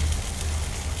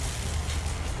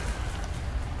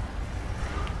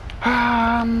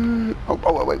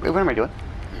 Wait, what am I doing?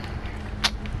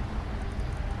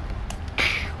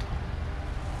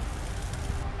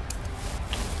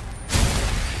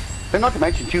 Then not to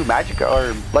mention too, Magicka,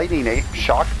 or Lightning, eh?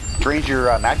 Shock drains your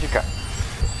Magicka.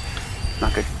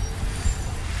 Not good.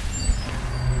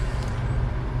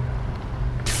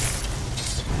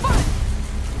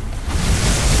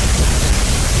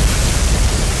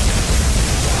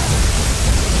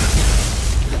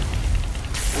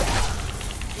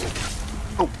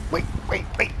 Oh, wait.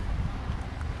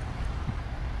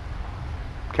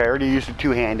 Okay, I already used it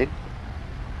two-handed.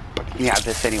 But you have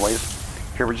this anyways.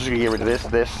 Here, we're just gonna get rid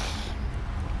of this.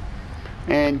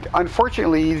 And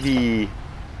unfortunately, the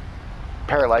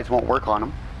paralyze won't work on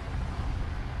him.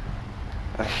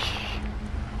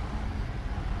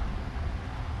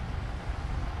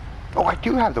 Oh, I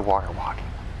do have the water walking.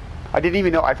 I didn't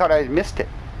even know. I thought I had missed it.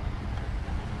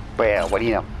 Well, what do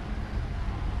you know?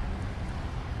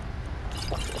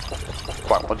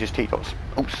 Well, we'll just take those.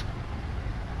 Oops.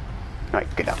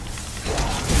 Alright, get down.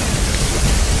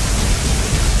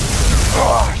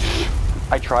 Oh,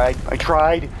 I tried. I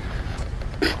tried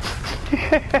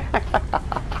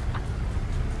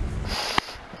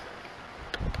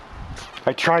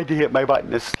to hit my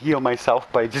button to heal myself,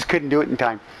 but I just couldn't do it in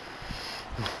time.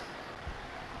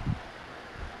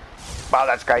 Wow,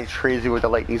 that guy's crazy with the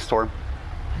lightning storm.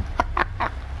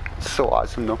 So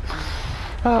awesome though.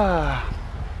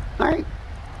 Alright.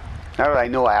 Now that I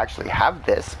know I actually have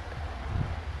this,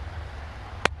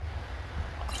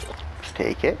 let's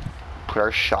take it. Put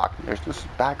our shock. There's this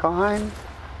back on.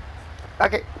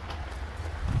 Okay.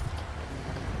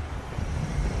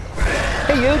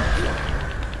 Hey, dude.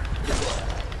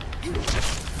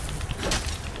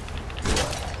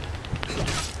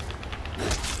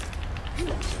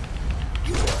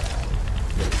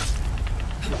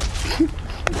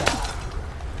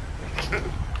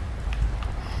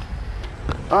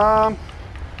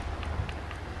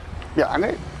 Yeah, I'm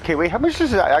gonna. Okay, wait. How much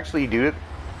does it actually do?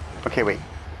 Okay, wait.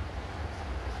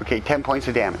 Okay, 10 points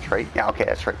of damage, right? Yeah. Okay,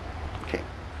 that's right. Okay.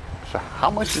 So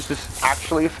how much is this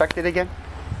actually affected again?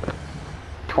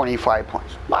 25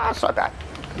 points. Well, that's not bad.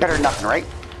 Better than nothing, right?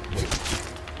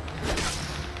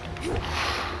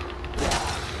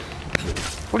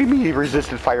 What do you mean he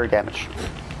resisted fire damage?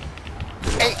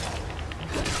 Hey!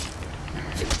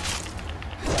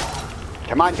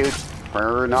 Come on, dude.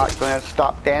 We're not going to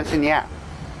stop dancing yet.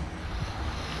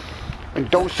 And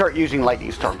don't start using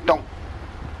lightning storm. Don't.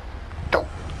 Don't.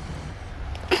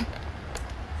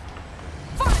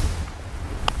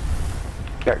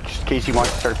 Yeah, just in case he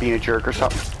wants to start being a jerk or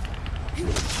something.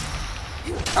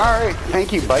 Alright,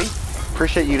 thank you, buddy.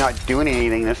 Appreciate you not doing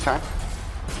anything this time.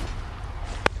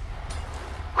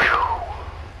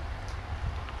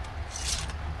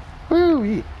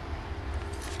 Woo-wee.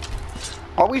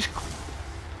 Always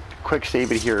quick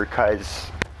save it here,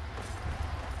 because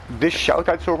this shout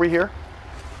that's over here,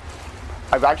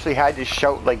 I've actually had this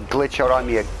shout like glitch out on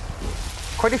me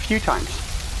quite a few times.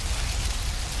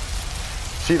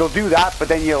 So it'll do that, but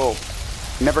then you'll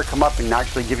never come up and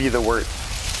actually give you the word.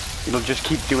 It'll just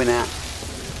keep doing that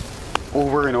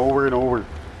over and over and over.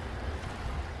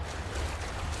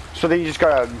 So then you just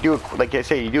gotta do like I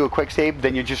say, you do a quick save,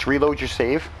 then you just reload your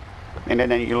save, and then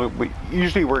it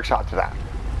usually works out to that.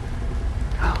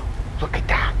 Oh, look at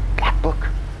that black book.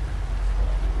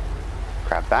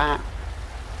 Grab that.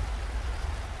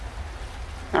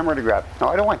 I'm ready to grab. No,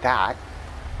 I don't want that.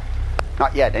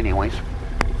 Not yet, anyways.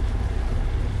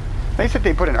 Nice that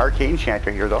they put an arcane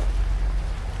chanter here, though.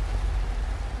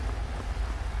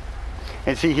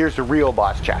 And see, here's the real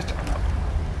boss chest.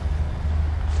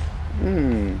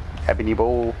 Ebony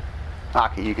bowl.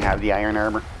 Okay, you can have the iron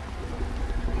armor.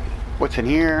 What's in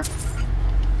here?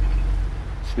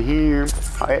 What's in here?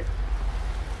 Alright.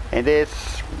 And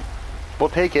this, we'll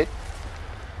take it.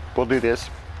 We'll do this.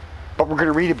 But we're going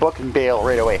to read a book and bail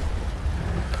right away.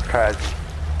 Because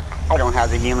I don't have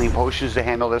the healing potions to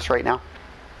handle this right now.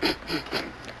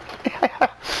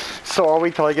 So I'll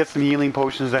wait till I get some healing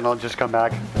potions, then I'll just come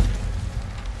back.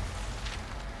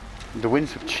 The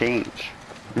winds of change.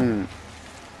 No,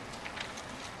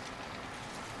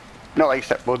 like I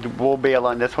said, we'll bail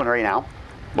on this one right now.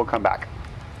 We'll come back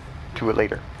to it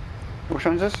later. Which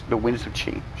one is this? The winds of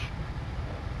change.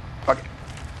 Okay.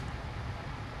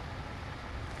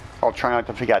 I'll try not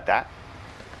to forget that.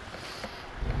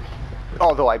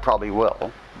 Although I probably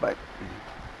will, but...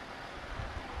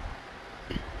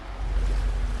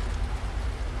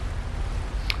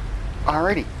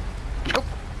 Alrighty. Let's go.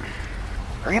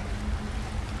 Hurry up.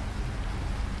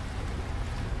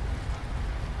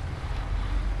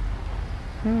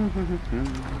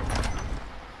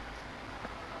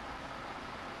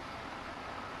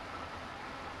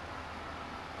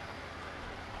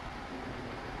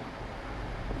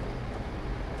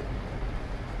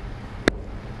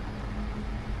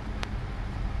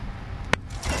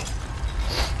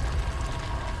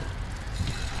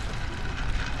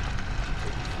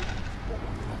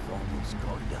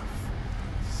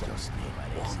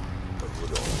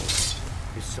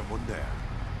 Is someone there?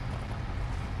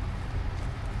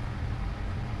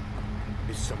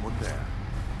 Is someone there?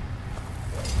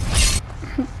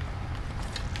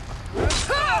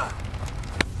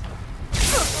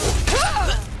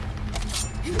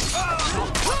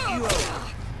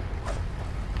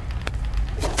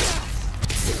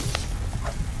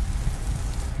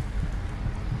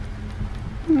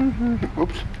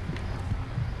 Oops.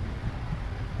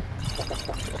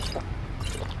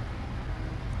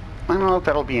 I don't know if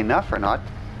that'll be enough or not.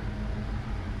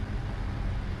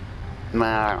 Nah,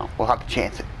 I don't know. We'll have to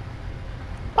chance it.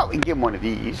 Oh, we can give him one of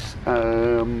these.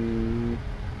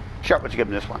 Sure, let's give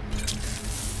him this one.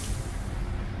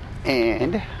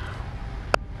 And...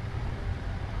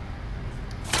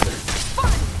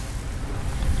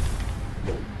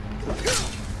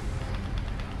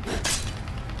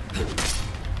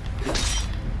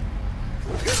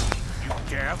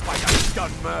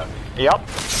 Yep.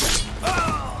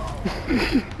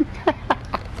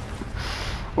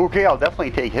 Okay, I'll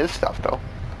definitely take his stuff though.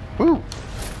 Woo!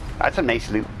 That's a nice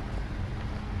loot.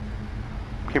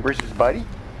 Okay, where's his buddy?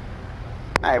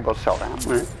 I will sell that.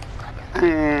 Right.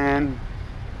 And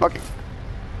okay,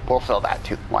 we'll sell that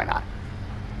too. Why not?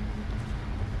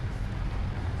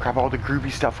 Grab all the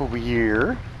groovy stuff over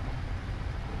here.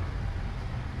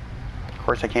 Of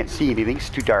course, I can't see anything. It's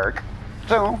too dark.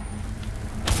 So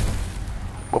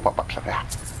we'll pop up some of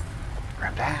that.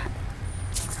 Grab that.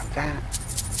 Grab that.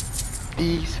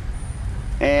 These.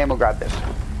 And we'll grab this.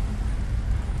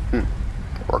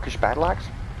 Orcish battle axe?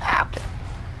 Ah, okay.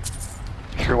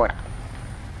 Sure, why not?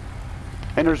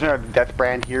 And there's another death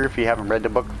brand here if you haven't read the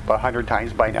book 100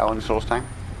 times by now in Souls Time.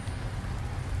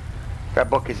 That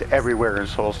book is everywhere in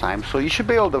Souls Time, so you should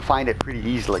be able to find it pretty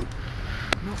easily.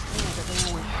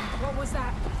 What was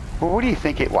that? Well, what do you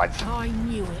think it was? I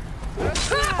knew it.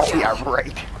 Oh, yeah,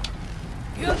 right.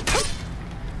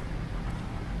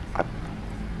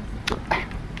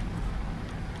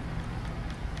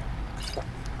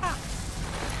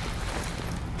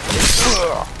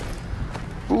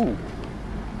 Ooh.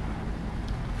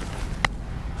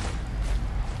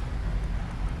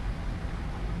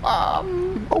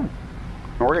 Oh,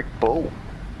 Nordic bow.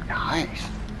 Nice.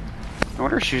 No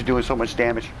wonder she's doing so much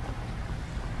damage.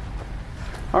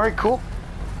 Alright, cool.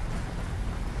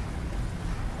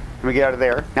 Let me get out of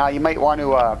there. Now, you might want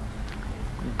to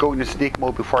go into sneak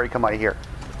mode before you come out of here.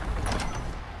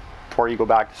 Before you go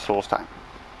back to Souls Time.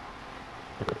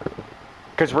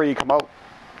 Because where you come out,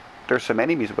 there's some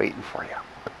enemies waiting for you.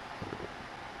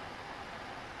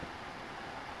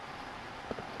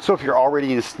 So if you're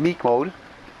already in sneak mode,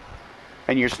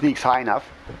 and your sneak's high enough,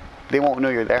 they won't know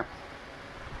you're there.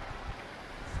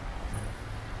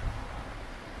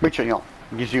 Which, you know,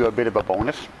 gives you a bit of a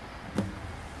bonus.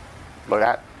 Look at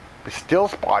that. They still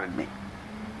spotted me.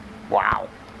 Wow.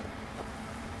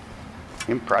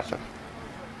 Impressive.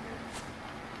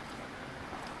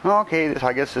 Okay,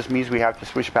 I guess this means we have to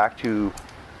switch back to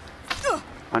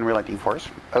Unrelenting Force.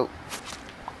 Oh.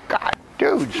 God,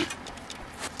 dudes.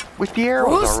 With the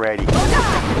arrows already.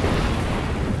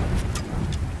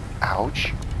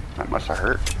 Ouch. That must have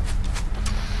hurt.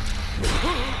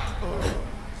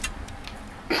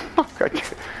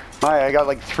 I got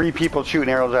like 3 people shooting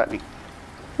arrows at me.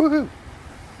 Woohoo.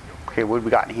 Okay, what have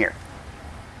we got in here?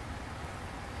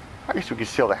 I guess we can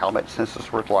steal the helmet since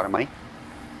it's worth a lot of money.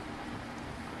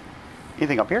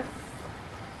 Anything up here?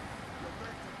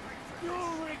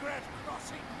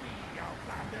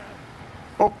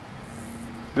 Oh,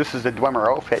 this is the Dwemer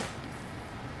outfit.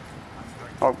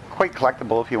 Oh, quite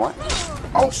collectible if you want.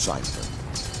 Oh, Simon.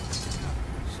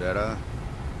 Sarah.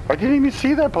 I didn't even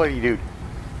see that bloody dude.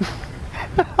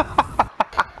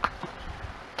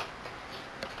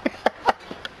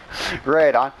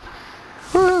 Right on.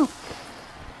 Woo!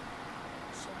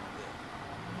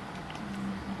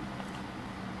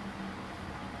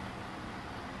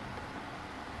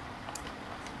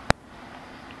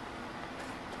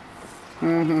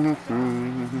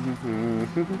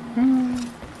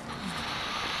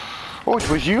 Oh, it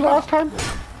was you last time?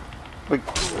 Like,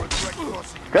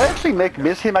 did I actually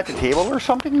miss him at the table or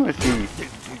something? With the...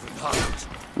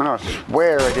 I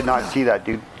swear I did not see that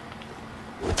dude.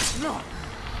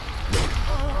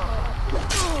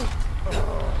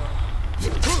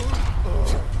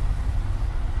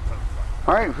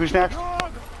 Alright, who's next?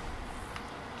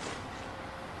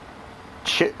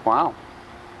 Shit, wow.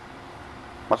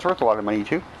 That's worth a lot of money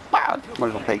too. Wow, might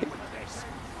as well take it.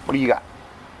 What do you got?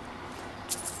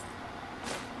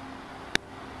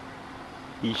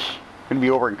 Yeesh. Gonna be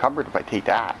over encumbered if I take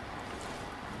that.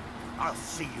 I'll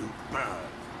see you burn.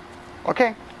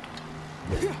 Okay.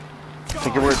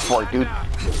 Take your word for it, dude.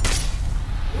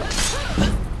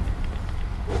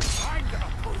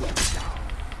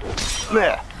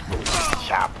 Blech.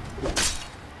 Chop.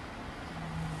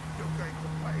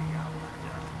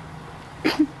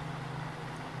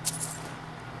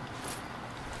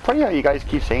 Funny how you guys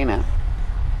keep saying that.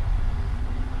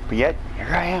 But yet,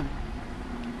 here I am.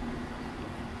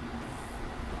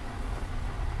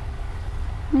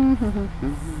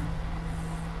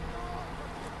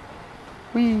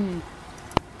 Whee!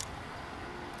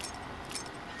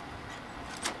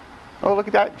 Oh, look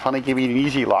at that. Finally gave me an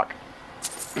easy lock.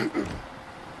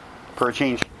 For a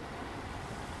change.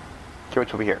 Okay,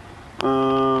 what's over here?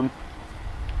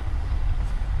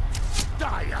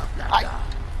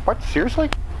 What? Seriously?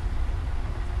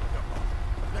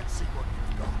 Let's see what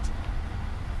you've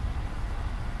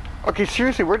got. Okay,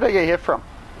 seriously, where did I get hit from?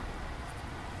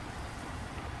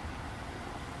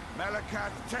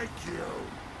 Malakat, take you.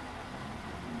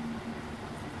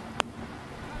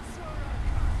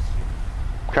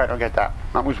 Okay, I don't get that.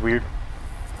 That was weird.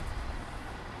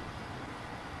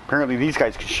 Apparently these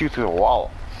guys can shoot through the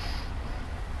wall.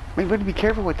 We better be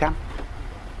careful with them.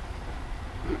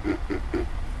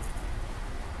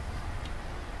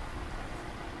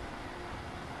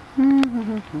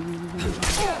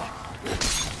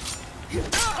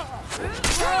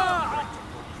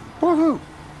 Woohoo!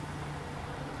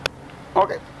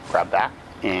 Okay, grab that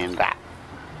and that.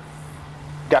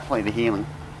 Definitely the healing.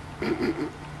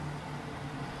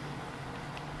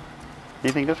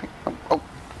 Anything different? Oh, oh.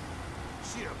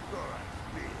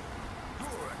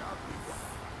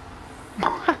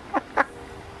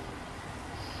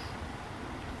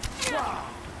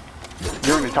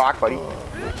 You're in the talk, buddy.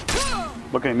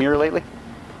 Looking in the mirror lately?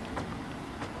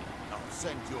 I'll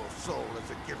send your soul as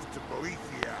a gift to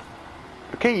Boethia.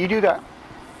 Okay, you do that.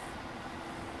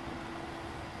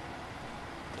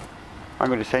 I'm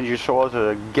going to send your soul as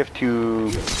a gift to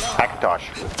Akatosh.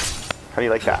 How do you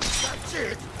like that? That's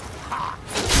it.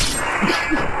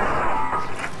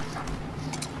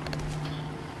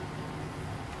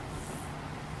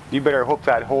 You better hope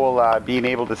that whole being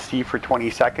able to see for 20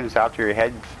 seconds after your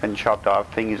head's been chopped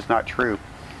off thing is not true.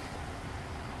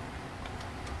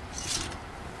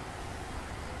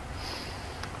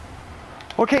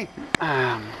 Okay.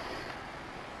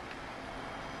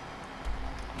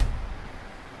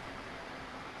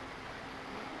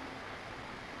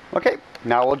 Okay,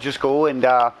 now we'll just go and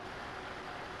I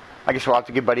guess we'll have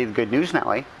to give Buddy the good news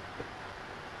now, eh?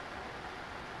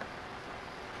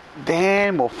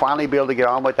 Then we'll finally be able to get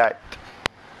on with that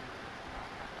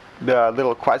the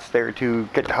little quest there to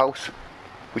get the house,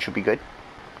 which will be good.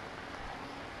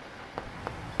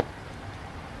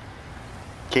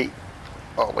 Okay.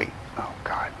 Oh wait. Oh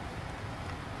god.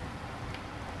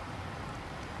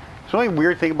 It's the only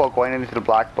weird thing about going into the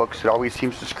black books. It always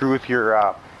seems to screw with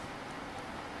your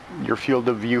field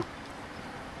of view.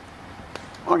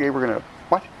 Okay, we're gonna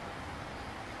what?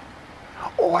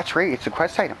 Oh, that's right. It's a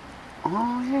quest item.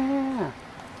 Oh yeah.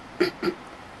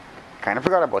 Kind of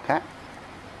forgot about that.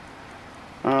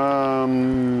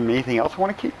 Anything else I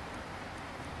want to keep?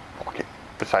 Okay.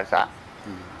 Besides that.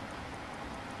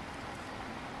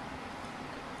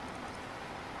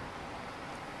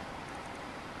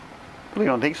 Really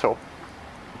don't think so.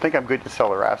 I think I'm good to sell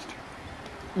the rest.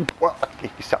 Well, okay,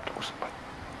 Septos, but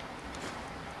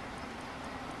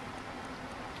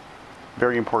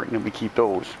very important that we keep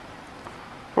those.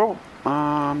 Well,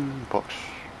 books.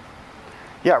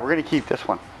 Yeah, we're gonna keep this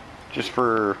one, just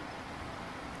for,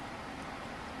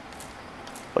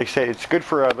 like I said, it's good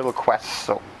for a little quest,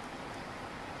 so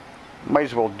might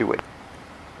as well do it.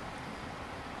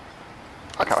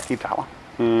 Okay, I'll keep that one.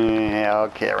 Yeah,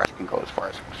 okay, the rest can go as far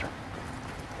as I'm concerned.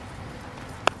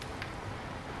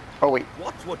 Oh wait.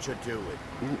 Watch what you're doing.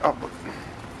 Oh,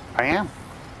 I am.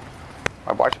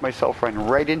 I watched myself run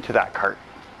right into that cart.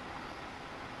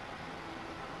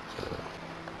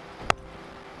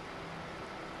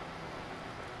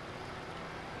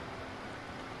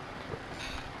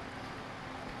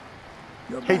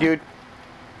 Hey, dude.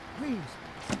 Please,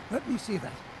 let me see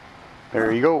that.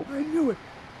 There you go. I knew it.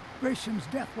 Gracian's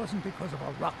death wasn't because of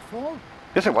a rock fall.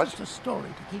 Yes, it was. Just a story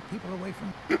to keep people away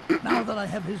from. Now that I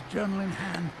have his journal in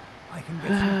hand, I can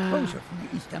get some closure from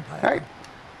the East Empire. All right.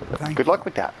 Thank Good luck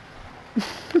with that.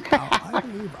 Now, I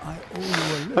believe I owe you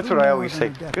a little That's what I more always than say. a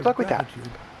debt Good of luck with that.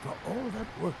 gratitude for all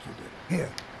that work you did. Here,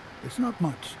 it's not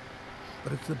much,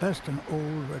 but it's the best an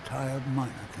old retired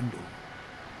miner can do.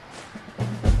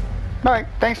 All right,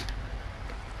 thanks.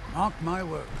 Mark my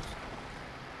words.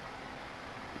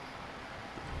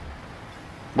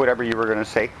 Whatever you were going to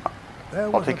say, There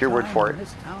I'll was take a your word time for when it.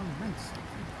 This town meant something.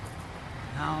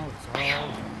 Now it's all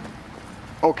gone.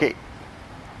 Okay.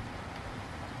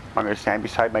 I'm going to stand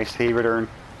beside my favorite urn.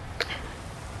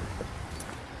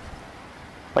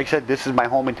 Like I said, this is my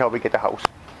home until we get the house.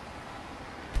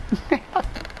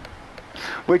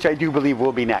 Which I do believe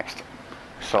will be next.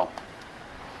 So,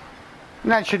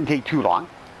 and that shouldn't take too long.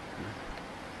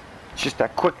 It's just a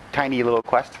quick, tiny little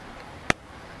quest.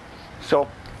 So,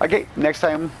 okay, next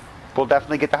time we'll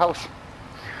definitely get the house.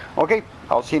 Okay,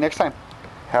 I'll see you next time.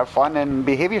 Have fun and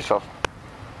behave yourself.